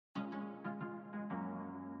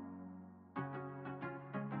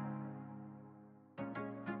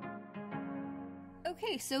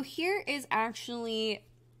Okay, so here is actually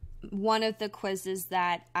one of the quizzes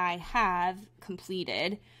that I have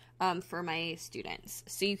completed for my students.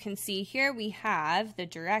 So you can see here we have the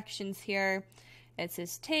directions here. It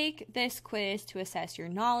says, take this quiz to assess your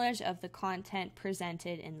knowledge of the content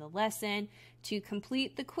presented in the lesson. To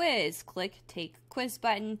complete the quiz, click Take Quiz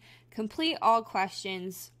button. Complete all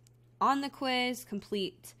questions on the quiz.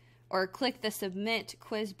 Click the Submit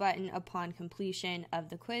Quiz button upon completion of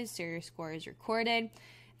the quiz so your score is recorded.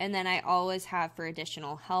 And then I always have, for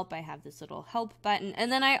additional help, I have this little help button.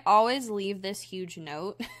 And then I always leave this huge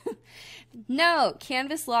note. Note,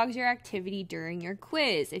 Canvas logs your activity during your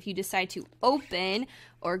quiz. If you decide to open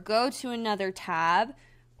or go to another tab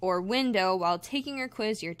or window while taking your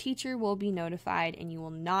quiz, your teacher will be notified and you will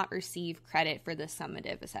not receive credit for the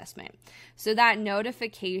summative assessment. So that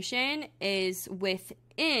notification is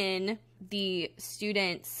within the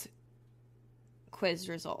student's quiz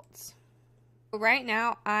results. Right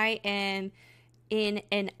now I am in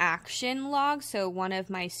an action log, so one of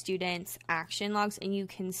my students' action logs, and you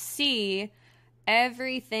can see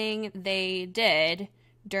everything they did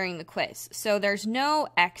during the quiz. So there's no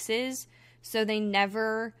X's, so they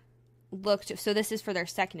never looked. So this is for their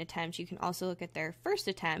second attempt. You can also look at their first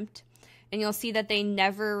attempt, and you'll see that they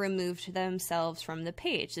never removed themselves from the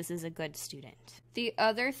page. This is a good student. The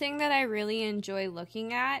other thing that I really enjoy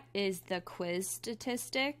looking at is the quiz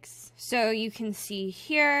statistics. So you can see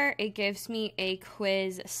here, it gives me a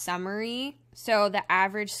quiz summary. So the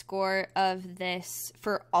average score of this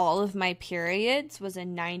for all of my periods was a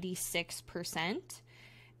 96%.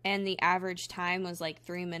 And the average time was like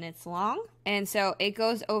 3 minutes long. And so it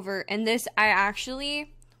goes over, and this, I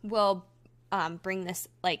actually will bring this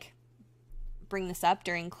up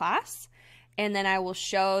during class, and then I will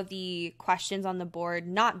show the questions on the board.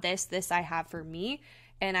 Not this I have for me,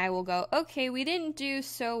 and I will go, okay, we didn't do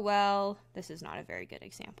so well. This is not a very good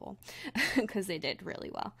example because they did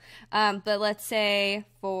really well. But let's say,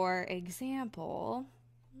 for example,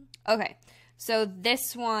 okay, so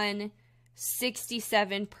this one,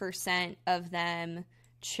 67% of them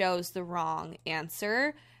chose the wrong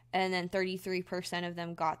answer, and then 33% of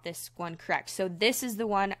them got this one correct. So this is the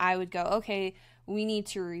one I would go, okay, we need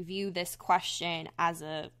to review this question as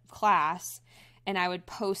a class, and I would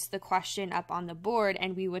post the question up on the board,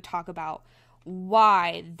 and we would talk about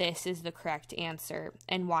why this is the correct answer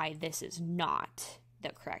and why this is not the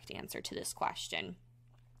correct answer to this question.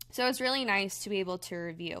 So it's really nice to be able to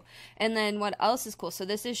review. And then what else is cool? So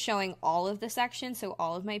this is showing all of the sections, so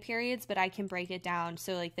all of my periods, but I can break it down.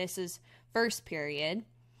 So like this is first period,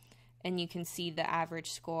 and you can see the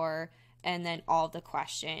average score, and then all the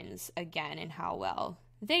questions again and how well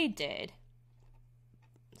they did.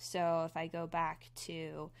 So if I go back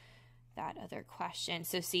to that other question,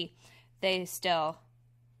 so see, they still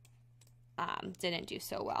didn't do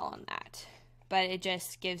so well on that. But it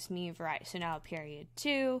just gives me variety. So now period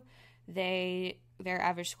 2, their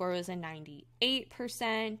average score was a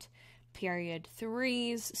 98%. Period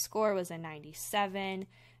 3's score was a 97,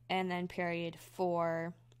 and then period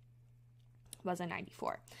 4 was a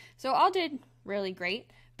 94. So all did really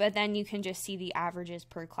great, but then you can just see the averages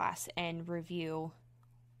per class and review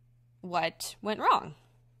what went wrong.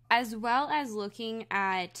 As well as looking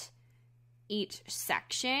at each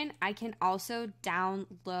section, I can also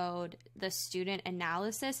download the student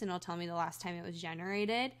analysis, and it'll tell me the last time it was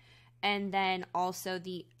generated, and then also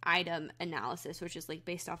the item analysis, which is like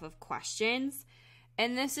based off of questions.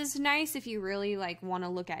 And this is nice if you really like want to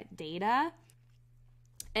look at data.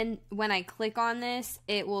 And when I click on this,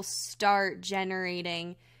 it will start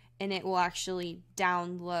generating, and it will actually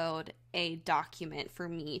download a document for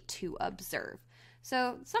me to observe.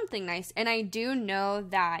 So something nice. And I do know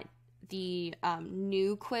that the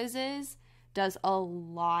new quizzes does a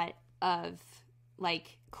lot of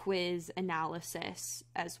like quiz analysis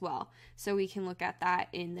as well. So we can look at that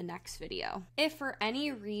in the next video. If for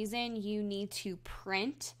any reason you need to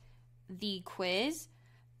print the quiz,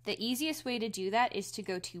 the easiest way to do that is to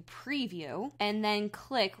go to preview and then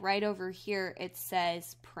click right over here. It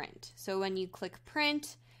says print. So when you click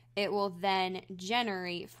print, it will then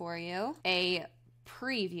generate for you a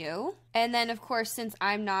preview. And then of course, since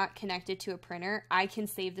I'm not connected to a printer, I can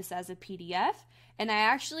save this as a PDF. And I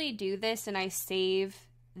actually do this, and I save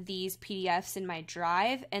these PDFs in my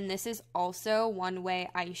drive. And this is also one way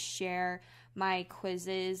I share my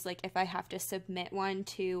quizzes. Like if I have to submit one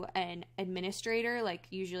to an administrator, like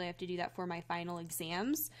usually I have to do that for my final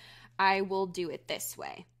exams, I will do it this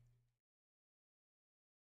way.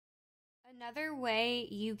 Another way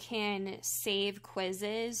you can save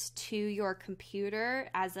quizzes to your computer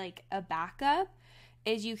as like a backup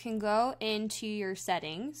is you can go into your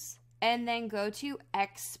settings, and then go to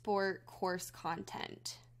export course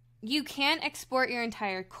content. You can export your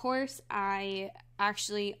entire course. I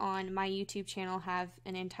actually on my YouTube channel have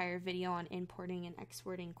an entire video on importing and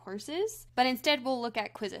exporting courses, but instead we'll look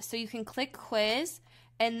at quizzes. So you can click quiz,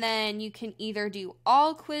 and then you can either do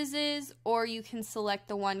all quizzes or you can select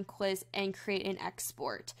the one quiz and create an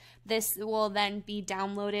export. This will then be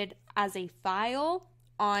downloaded as a file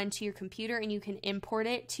onto your computer, and you can import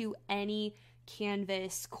it to any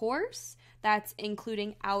Canvas course that's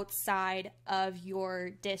including outside of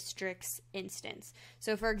your district's instance.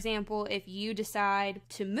 So for example, if you decide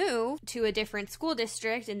to move to a different school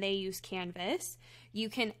district and they use Canvas, you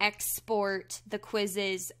can export the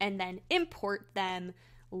quizzes and then import them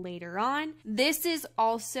later on. This is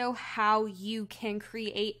also how you can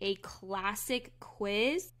create a classic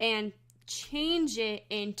quiz and change it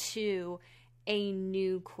into a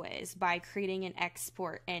new quiz by creating an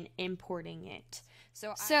export and importing it.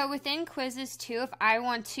 So within quizzes too, if I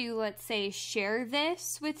want to, let's say, share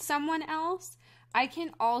this with someone else, I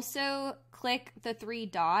can also click the 3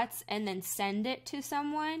 dots and then send it to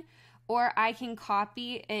someone, or I can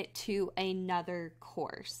copy it to another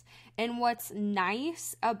course. And what's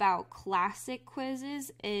nice about classic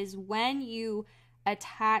quizzes is when you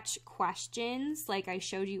attach questions, like I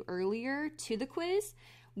showed you earlier, to the quiz,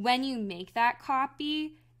 when you make that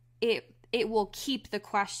copy, it will keep the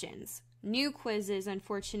questions. New quizzes,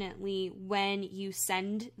 unfortunately, when you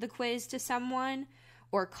send the quiz to someone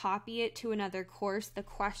or copy it to another course, the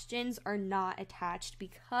questions are not attached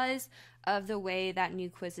because of the way that New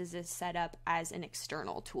Quizzes is set up as an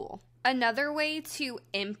external tool. Another way to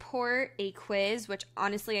import a quiz, which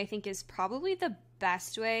honestly I think is probably the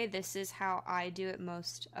best way, this is how I do it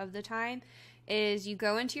most of the time, is you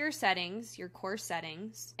go into your settings, your course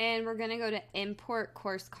settings, and we're going to go to import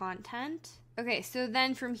course content. Okay, so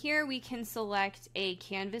then from here we can select a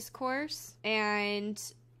Canvas course, and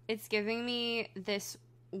it's giving me this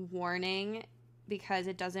warning because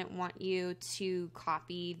it doesn't want you to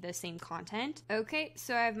copy the same content. Okay,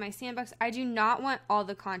 so I have my sandbox. I do not want all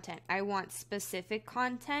the content. I want specific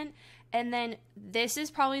content. And then this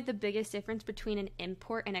is probably the biggest difference between an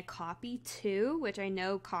import and a copy to, which I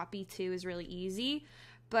know copy to is really easy,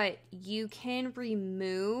 but you can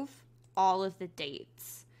remove all of the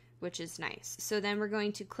dates, which is nice. So then we're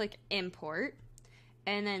going to click import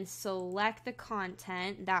and then select the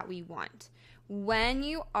content that we want. When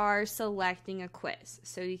you are selecting a quiz,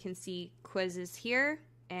 so you can see quizzes here,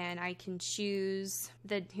 and I can choose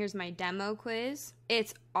here's my demo quiz.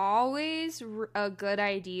 It's always a good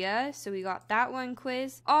idea, so we got that one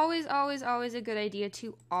quiz. Always a good idea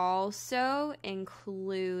to also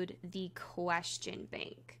include the question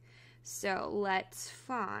bank. So let's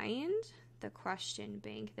find the question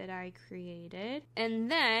bank that I created, and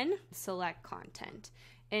then select content,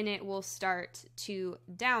 and it will start to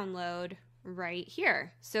download right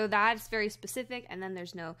here. So that's very specific, and then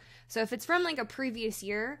there's no, so if it's from like a previous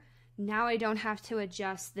year, now I don't have to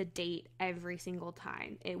adjust the date every single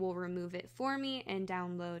time. It will remove it for me and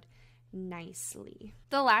download nicely.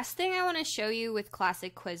 The last thing I want to show you with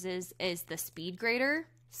classic quizzes is the speed grader.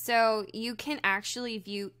 So you can actually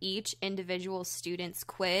view each individual student's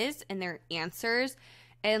quiz and their answers,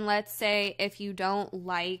 and let's say if you don't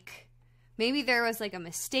like, maybe there was like a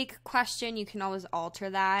mistake question, you can always alter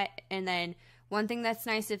that. And then one thing that's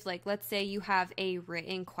nice, if like, let's say you have a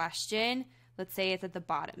written question, let's say it's at the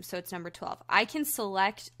bottom, so it's number 12. I can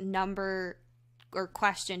select number or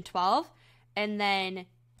question 12 and then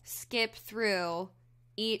skip through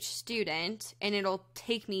each student and it'll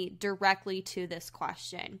take me directly to this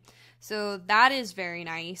question. So that is very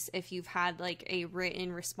nice if you've had like a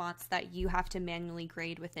written response that you have to manually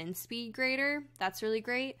grade within SpeedGrader. That's really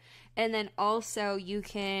great. And then also you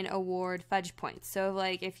can award fudge points. So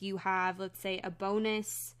like if you have, let's say, a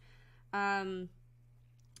bonus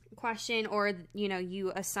question, or you know,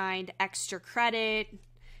 you assigned extra credit,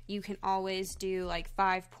 you can always do like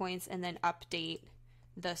 5 points and then update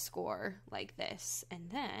the score like this, and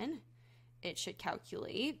then it should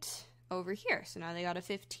calculate over here. So now they got a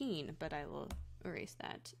 15, but I will erase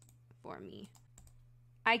that for me.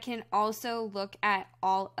 I can also look at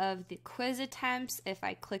all of the quiz attempts if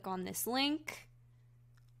I click on this link.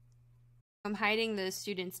 I'm hiding the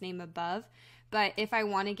student's name above, but if I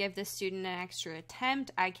want to give the student an extra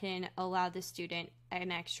attempt, I can allow the student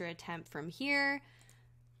an extra attempt from here.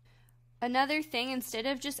 Another thing, instead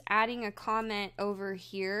of just adding a comment over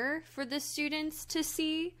here for the students to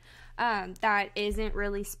see, that isn't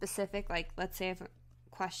really specific, like let's say if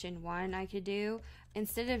question 1 I could do,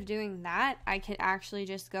 instead of doing that, I could actually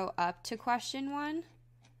just go up to question 1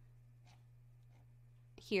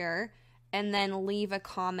 here, and then leave a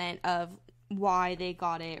comment of why they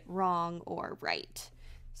got it wrong or right.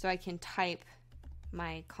 So I can type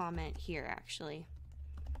my comment here actually,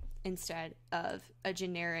 instead of a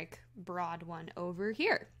generic broad one over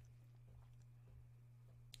here.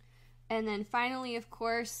 And then finally, of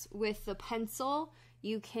course, with the pencil,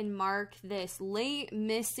 you can mark this late,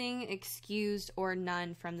 missing, excused, or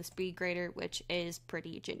none from the speed grader, which is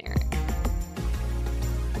pretty generic.